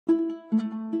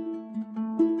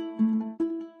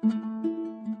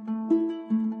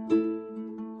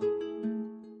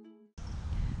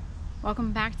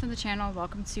Welcome back to the channel.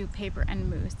 Welcome to Paper and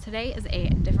Moose. Today is a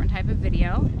different type of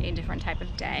video, a different type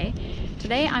of day.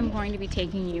 Today I'm going to be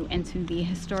taking you into the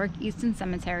historic Easton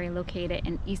Cemetery located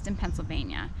in Easton,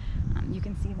 Pennsylvania. You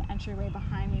can see the entryway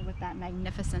behind me with that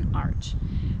magnificent arch.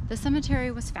 The cemetery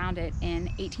was founded in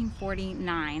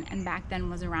 1849 and back then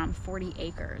was around 40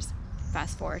 acres.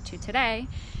 Fast forward to today,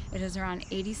 it is around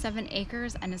 87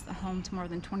 acres and is the home to more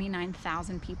than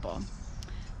 29,000 people.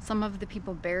 Some of the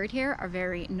people buried here are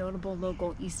very notable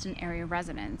local Easton area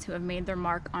residents who have made their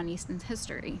mark on Easton's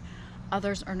history.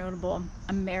 Others are notable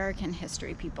American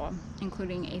history people,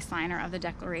 including a signer of the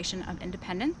Declaration of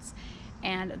Independence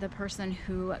and the person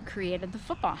who created the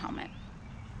football helmet.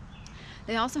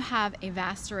 They also have a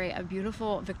vast array of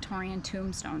beautiful Victorian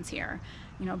tombstones here.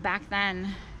 You know, back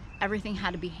then, everything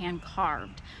had to be hand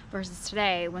carved versus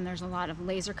today when there's a lot of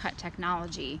laser cut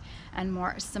technology and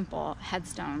more simple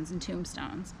headstones and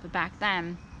tombstones. But back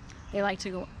then, they like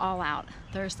to go all out.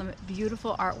 There's some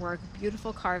beautiful artwork,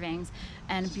 beautiful carvings,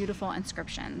 and beautiful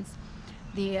inscriptions.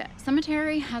 The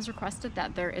cemetery has requested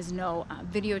that there is no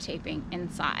videotaping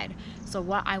inside. So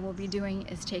what I will be doing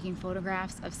is taking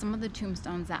photographs of some of the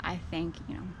tombstones that I think,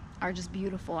 are just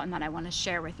beautiful and that I want to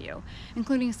share with you,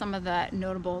 including some of the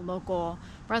notable local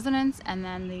residents and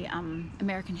then the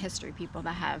American history people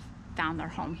that have found their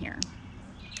home here.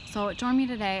 So join me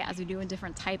today as we do a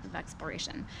different type of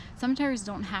exploration. Cemeteries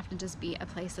don't have to just be a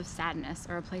place of sadness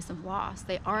or a place of loss.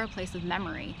 They are a place of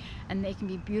memory, and they can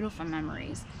be beautiful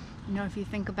memories. You know, if you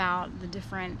think about the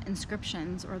different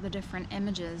inscriptions or the different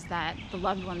images that the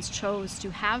loved ones chose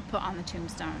to have put on the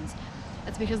tombstones,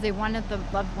 it's because they wanted the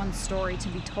loved one's story to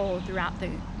be told throughout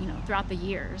the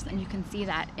years, and you can see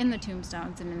that in the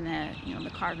tombstones and in the the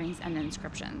carvings and the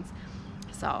inscriptions.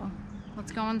 So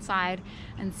let's go inside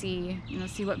and see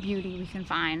what beauty we can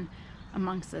find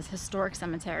amongst this historic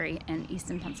cemetery in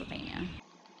Easton, Pennsylvania.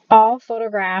 All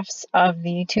photographs of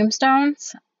the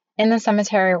tombstones in the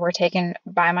cemetery were taken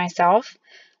by myself.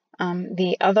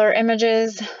 The other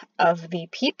images of the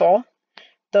people,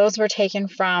 those were taken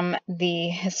from the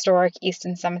historic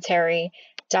Easton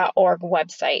Cemetery.org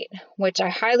website, which I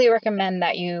highly recommend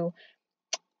that you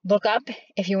look up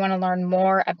if you want to learn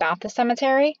more about the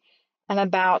cemetery and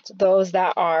about those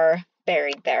that are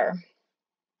buried there.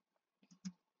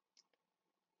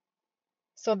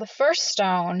 So the first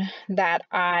stone that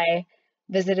I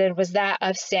visited was that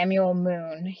of Samuel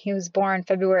Moon. He was born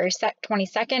February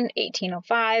 22nd,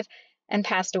 1805, and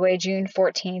passed away June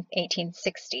 14th,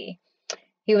 1860.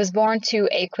 He was born to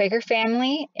a Quaker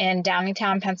family in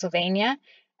Downingtown, Pennsylvania,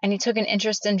 and he took an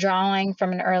interest in drawing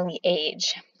from an early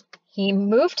age. He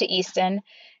moved to Easton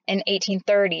in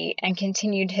 1830 and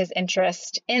continued his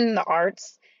interest in the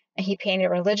arts, and he painted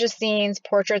religious scenes,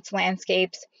 portraits,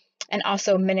 landscapes, and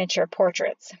also miniature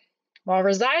portraits. While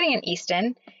residing in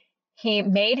Easton, he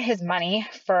made his money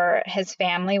for his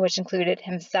family, which included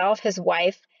himself, his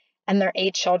wife, and their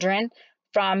 8 children,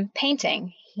 from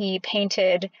painting. He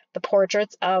painted the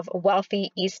portraits of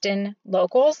wealthy Easton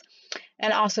locals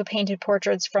and also painted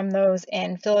portraits from those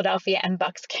in Philadelphia and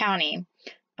Bucks County.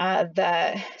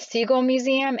 The Siegel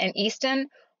Museum in Easton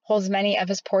holds many of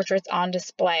his portraits on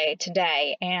display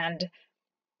today, and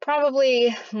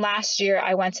probably last year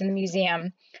I went to the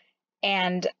museum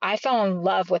and I fell in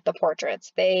love with the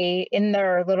portraits. In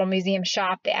their little museum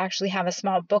shop, they actually have a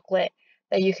small booklet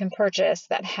that you can purchase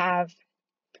that have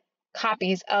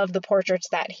copies of the portraits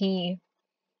that he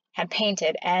had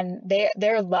painted, and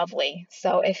they're lovely.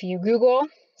 So if you Google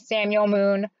Samuel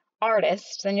Moon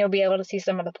artist, then you'll be able to see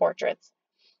some of the portraits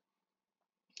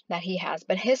that he has.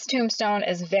 But his tombstone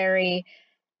is very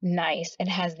nice. It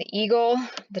has the eagle.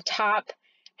 The top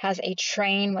has a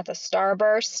train with a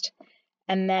starburst,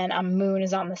 and then a moon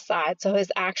is on the side. So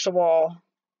his actual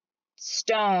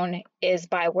stone is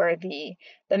by where the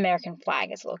American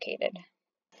flag is located.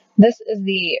 This is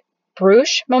the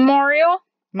Bruce Memorial.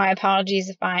 My apologies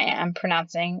if I am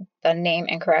pronouncing the name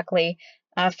incorrectly,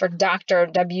 for Dr.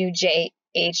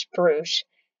 W.J.H. Bruce.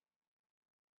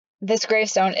 This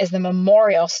gravestone is the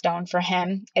memorial stone for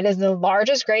him. It is the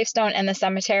largest gravestone in the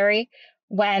cemetery.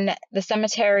 When the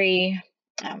cemetery,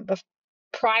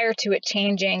 prior to it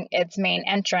changing its main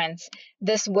entrance,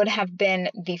 this would have been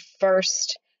the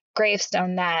first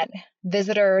gravestone that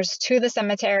visitors to the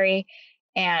cemetery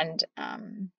and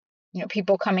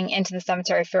people coming into the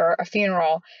cemetery for a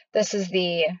funeral, this is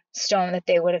the stone that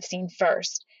they would have seen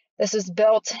first. This was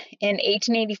built in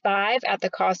 1885 at the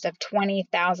cost of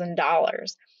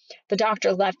 $20,000. The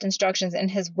doctor left instructions in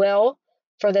his will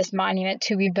for this monument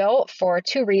to be built for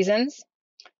 2 reasons: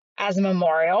 as a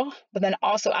memorial, but then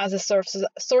also as a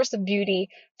source of beauty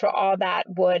for all that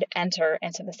would enter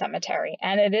into the cemetery.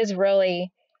 And it is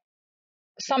really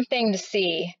something to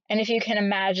see. And if you can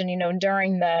imagine,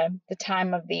 during the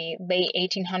time of the late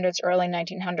 1800s, early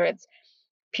 1900s,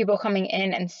 people coming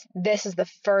in and this is the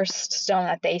first stone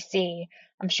that they see,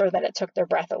 I'm sure that it took their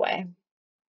breath away.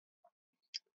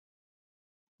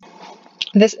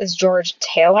 This is George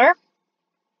Taylor.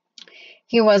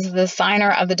 He was the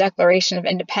signer of the Declaration of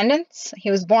Independence.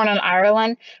 He was born in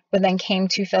Ireland, but then came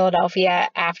to Philadelphia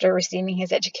after receiving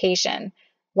his education.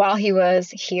 While he was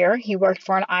here, he worked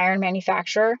for an iron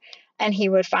manufacturer, and he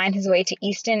would find his way to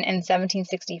Easton in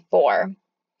 1764.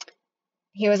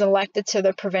 He was elected to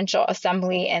the Provincial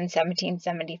Assembly in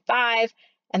 1775,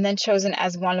 and then chosen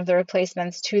as one of the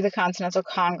replacements to the Continental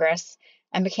Congress,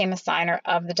 and became a signer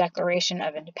of the Declaration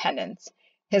of Independence.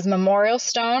 His memorial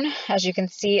stone, as you can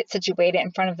see, it's situated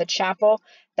in front of the chapel.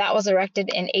 That was erected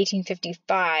in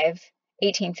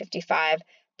 1855,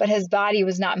 but his body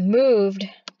was not moved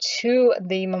to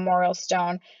the memorial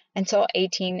stone until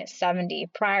 1870.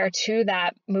 Prior to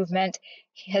that movement,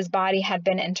 his body had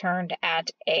been interred at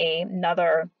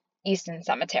another Easton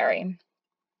Cemetery.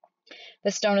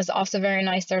 The stone is also very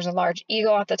nice. There's a large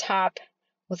eagle at the top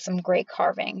with some great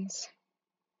carvings.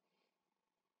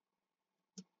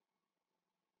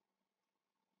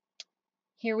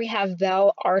 Here we have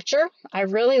Belle Archer. I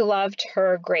really loved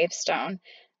her gravestone.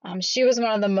 She was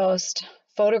one of the most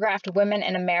photographed women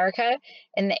in America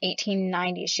in the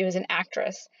 1890s. She was an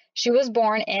actress. She was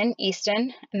born in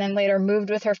Easton and then later moved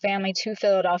with her family to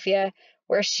Philadelphia,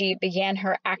 where she began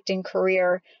her acting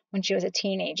career when she was a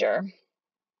teenager.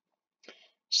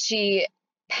 She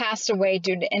passed away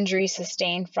due to injuries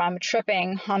sustained from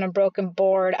tripping on a broken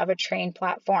board of a train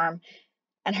platform,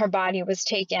 and her body was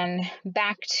taken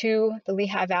back to the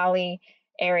Lehigh Valley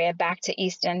area, back to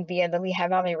Easton via the Lehigh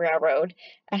Valley Railroad,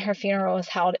 and her funeral was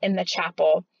held in the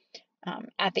chapel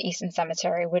at the Easton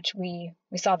Cemetery, which we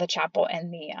saw the chapel in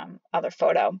the other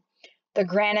photo. The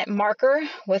granite marker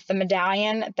with the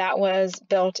medallion, that was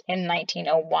built in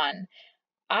 1901.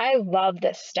 I love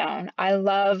this stone. I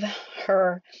love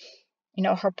her,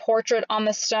 her portrait on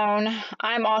the stone.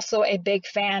 I'm also a big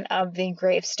fan of the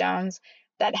gravestones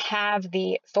that have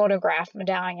the photograph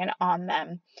medallion on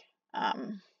them.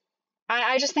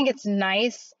 I just think it's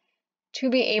nice to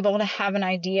be able to have an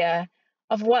idea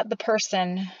of what the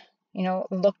person,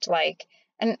 looked like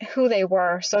and who they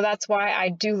were. So that's why I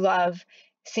do love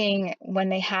seeing when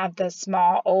they have the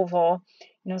small oval,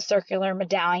 circular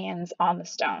medallions on the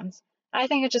stones. I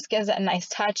think it just gives it a nice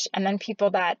touch. And then people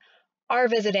that are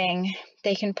visiting,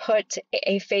 they can put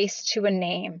a face to a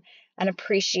name and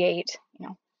appreciate,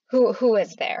 who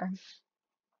is there.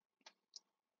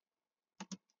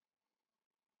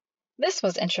 This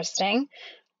was interesting.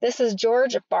 This is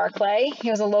George Barclay. He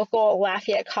was a local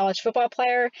Lafayette College football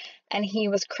player, and he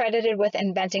was credited with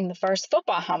inventing the first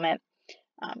football helmet.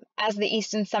 As the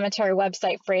Easton Cemetery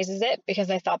website phrases it,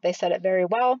 because I thought they said it very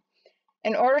well,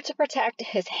 in order to protect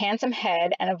his handsome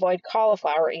head and avoid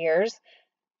cauliflower ears,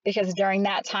 because during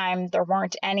that time there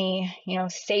weren't any,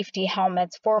 safety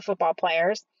helmets for football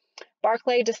players,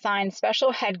 Barclay designed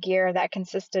special headgear that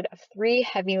consisted of 3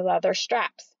 heavy leather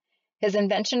straps. His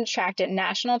invention attracted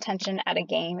national attention at a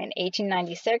game in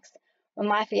 1896 when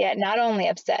Lafayette not only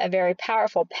upset a very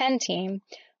powerful Penn team,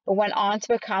 but went on to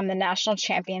become the national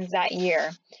champions that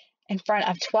year. In front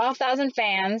of 12,000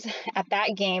 fans at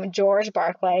that game, George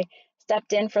Barclay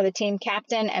stepped in for the team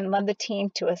captain and led the team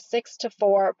to a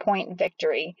 6-4 point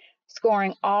victory,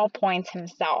 scoring all points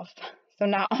himself. So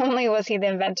not only was he the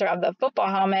inventor of the football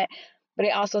helmet, but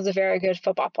he also was a very good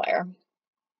football player.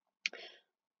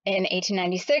 In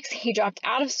 1896, he dropped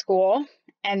out of school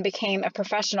and became a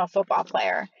professional football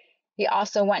player. He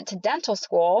also went to dental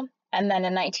school, and then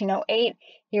in 1908,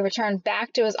 he returned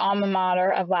back to his alma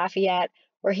mater of Lafayette,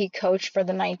 where he coached for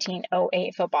the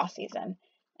 1908 football season.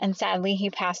 And sadly, he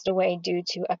passed away due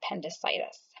to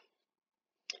appendicitis.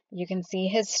 You can see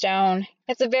his stone.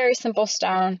 It's a very simple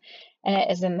stone, and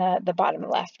it is in the bottom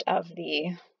left of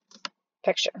the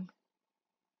picture.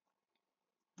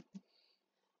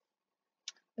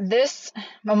 This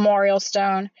memorial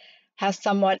stone has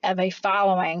somewhat of a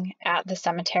following at the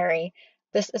cemetery.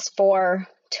 This is for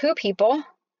 2 people,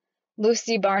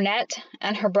 Lucy Barnett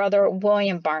and her brother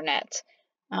William Barnett.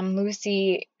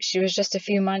 Lucy, she was just a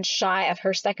few months shy of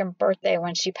her 2nd birthday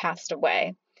when she passed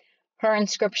away. Her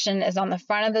inscription is on the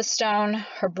front of the stone.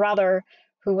 Her brother,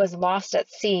 who was lost at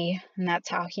sea, and that's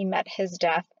how he met his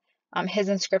death, his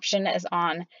inscription is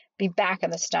on the back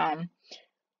of the stone.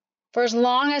 For as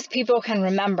long as people can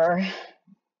remember,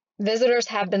 visitors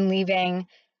have been leaving,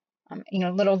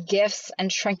 little gifts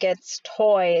and trinkets,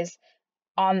 toys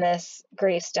on this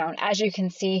gravestone. As you can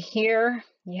see here,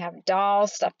 You have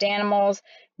dolls, stuffed animals,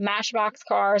 matchbox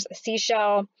cars, a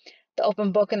seashell. The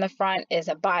open book in the front is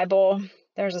a Bible.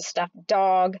 There's a stuffed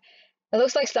dog. It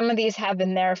looks like some of these have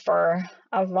been there for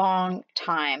a long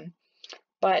time,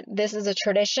 but this is a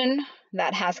tradition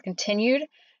that has continued.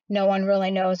 No one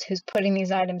really knows who's putting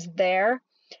these items there.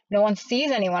 No one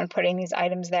sees anyone putting these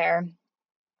items there,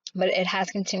 but it has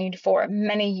continued for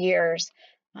many years,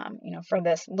 for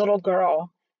this little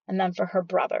girl and then for her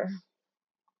brother.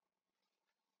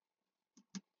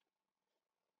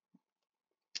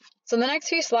 So the next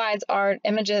few slides are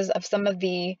images of some of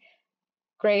the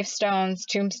gravestones,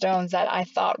 tombstones that I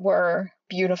thought were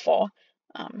beautiful.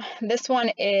 This one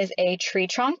is a tree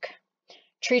trunk.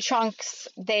 Tree trunks,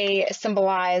 they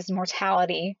symbolize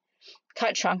mortality.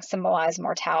 Cut trunks symbolize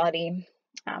mortality.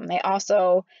 They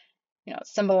also,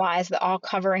 symbolize the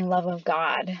all-covering love of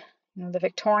God. The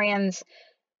Victorians,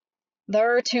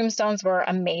 their tombstones were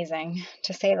amazing,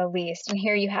 to say the least. And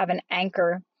here you have an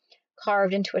anchor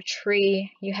carved into a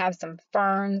tree. You have some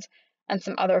ferns and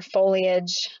some other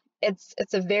foliage.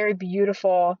 It's a very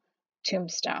beautiful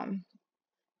tombstone.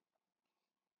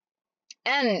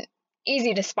 And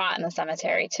easy to spot in the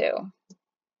cemetery too.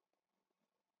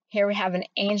 Here we have an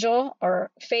angel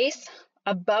or face.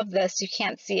 Above this, you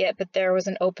can't see it, but there was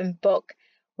an open book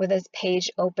with its page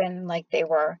open, like they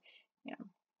were,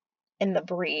 in the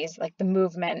breeze, like the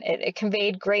movement. It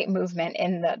conveyed great movement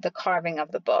in the carving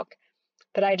of the book.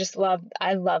 But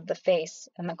I love the face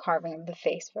and the carving of the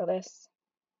face for this.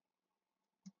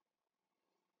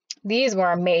 These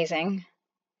were amazing.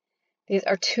 These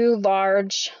are two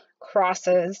large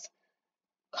crosses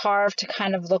carved to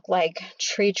kind of look like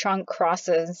tree trunk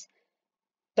crosses.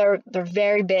 They're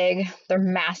very big, they're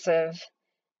massive,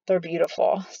 they're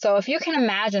beautiful. So if you can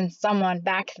imagine someone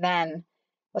back then,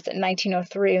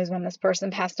 1903 was when this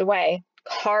person passed away,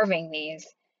 carving these,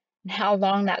 and how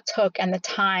long that took, and the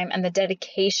time and the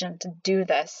dedication to do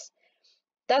this.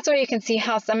 That's where you can see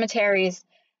how cemeteries,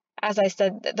 as I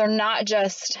said, they're not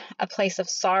just a place of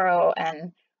sorrow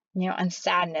and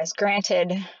sadness.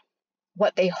 Granted,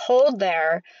 what they hold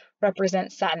there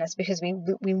represents sadness because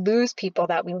we lose people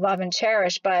that we love and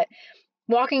cherish, but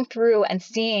walking through and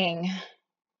seeing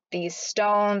these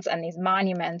stones and these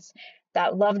monuments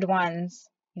that loved ones,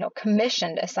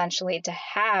 commissioned essentially to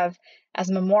have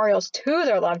as memorials to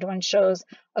their loved ones shows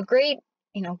a great,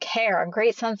 care, a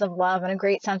great sense of love, and a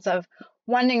great sense of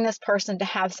wanting this person to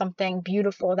have something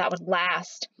beautiful that would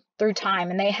last through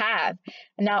time, and they have.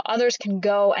 And now others can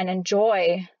go and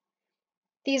enjoy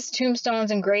these tombstones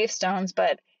and gravestones,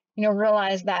 but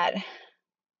realize that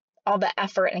all the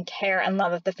effort and care and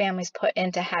love that the families put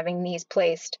into having these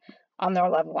placed on their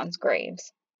loved ones'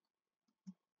 graves.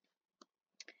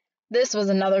 This was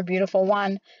another beautiful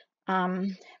one.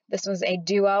 This was a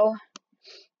duo.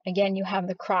 Again, you have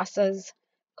the crosses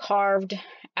carved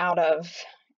out of,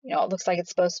 it looks like it's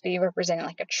supposed to be representing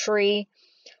like a tree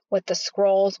with the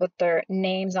scrolls with their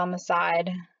names on the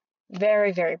side.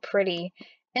 Very, very pretty,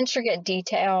 intricate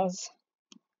details.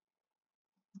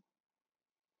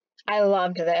 I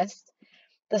loved this.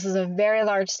 This is a very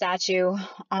large statue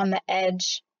on the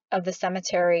edge of the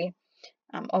cemetery,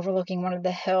 overlooking one of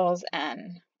the hills,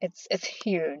 and it's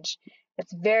huge.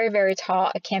 It's very, very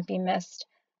tall. It can't be missed,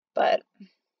 but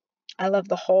I love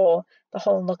the whole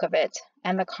look of it,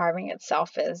 and the carving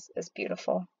itself is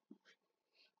beautiful.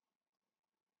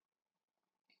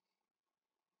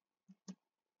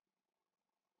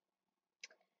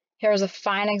 Here's a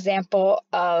fine example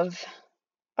of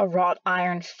a wrought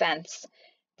iron fence.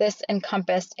 This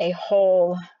encompassed a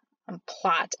whole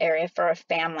plot area for a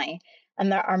family,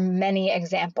 and there are many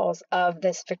examples of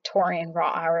this Victorian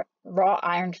wrought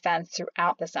iron fence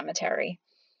throughout the cemetery.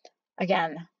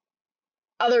 Again,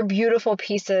 other beautiful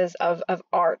pieces of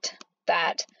art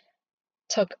that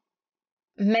took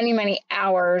many, many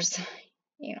hours,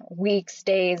 weeks,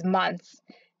 days, months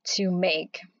to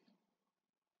make.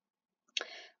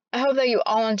 I hope that you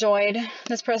all enjoyed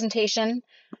this presentation.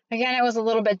 Again, it was a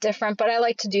little bit different, but I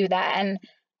like to do that. And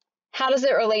how does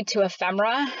it relate to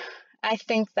ephemera? I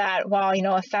think that while,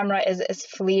 ephemera is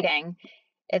fleeting,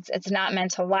 it's not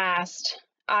meant to last.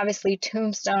 Obviously,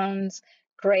 tombstones,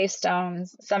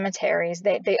 gravestones, cemeteries,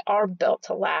 they are built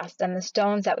to last. And the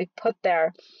stones that we put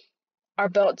there are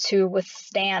built to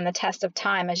withstand the test of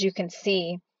time, as you can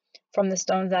see from the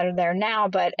stones that are there now.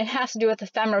 But it has to do with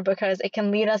ephemera because it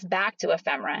can lead us back to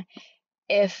ephemera.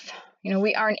 If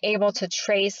we aren't able to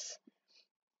trace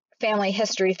family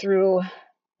history through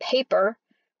paper,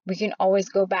 we can always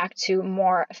go back to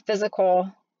more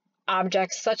physical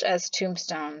objects such as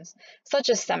tombstones, such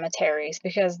as cemeteries,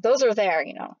 because those are there.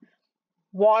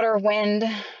 Water, wind,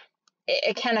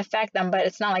 it can affect them, but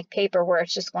it's not like paper where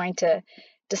it's just going to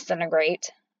disintegrate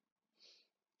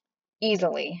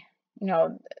easily. You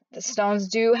know, the stones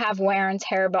do have wear and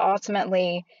tear, but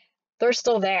ultimately they're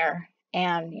still there.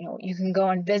 And, you know, you can go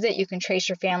and visit, you can trace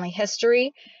your family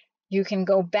history, you can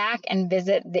go back and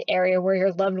visit the area where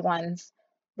your loved ones,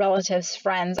 relatives,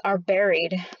 friends are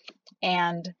buried.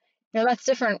 And, you know, that's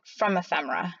different from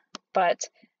ephemera, but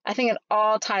I think it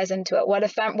all ties into it.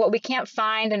 What we can't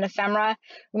find in ephemera,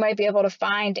 we might be able to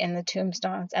find in the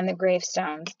tombstones and the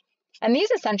gravestones. And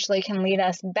these essentially can lead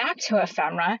us back to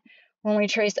ephemera when we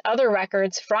trace other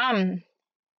records from,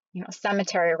 you know,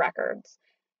 cemetery records,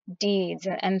 deeds,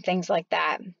 and things like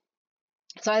that.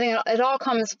 So I think it all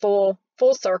comes full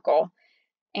circle.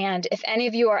 And if any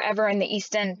of you are ever in the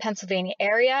Easton, Pennsylvania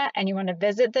area and you want to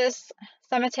visit this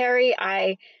cemetery,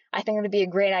 I think it would be a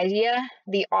great idea.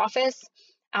 The office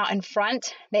out in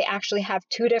front, they actually have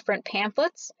 2 different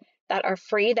pamphlets that are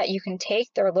free that you can take.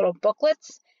 They're little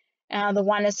booklets. The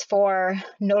one is for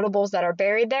notables that are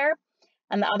buried there,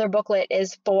 and the other booklet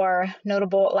is for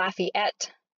notable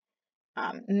Lafayette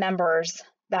members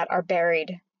that are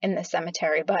buried in the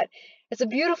cemetery. But it's a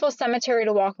beautiful cemetery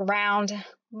to walk around.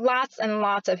 Lots and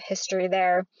lots of history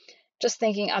there. Just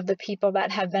thinking of the people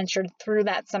that have ventured through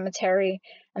that cemetery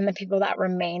and the people that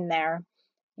remain there.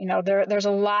 You know, there's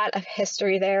a lot of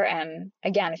history there. And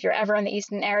again, if you're ever in the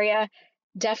Easton area,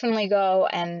 definitely go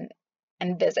and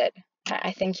visit.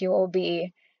 I think you will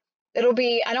be, it'll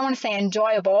be, I don't want to say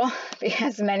enjoyable,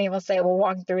 because many will say, well,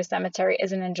 walking through a cemetery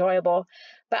isn't enjoyable,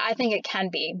 but I think it can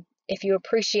be if you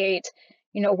appreciate,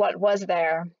 you know, what was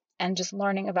there and just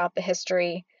learning about the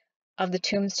history of the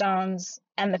tombstones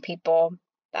and the people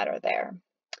that are there.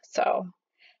 So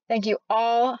thank you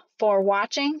all for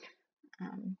watching.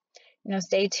 You know,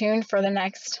 stay tuned for the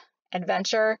next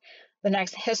adventure, the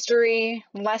next history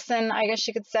lesson, I guess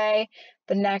you could say,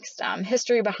 the next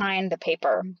history behind the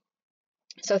paper.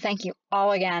 So thank you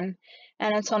all again,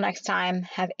 and until next time,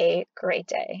 have a great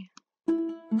day.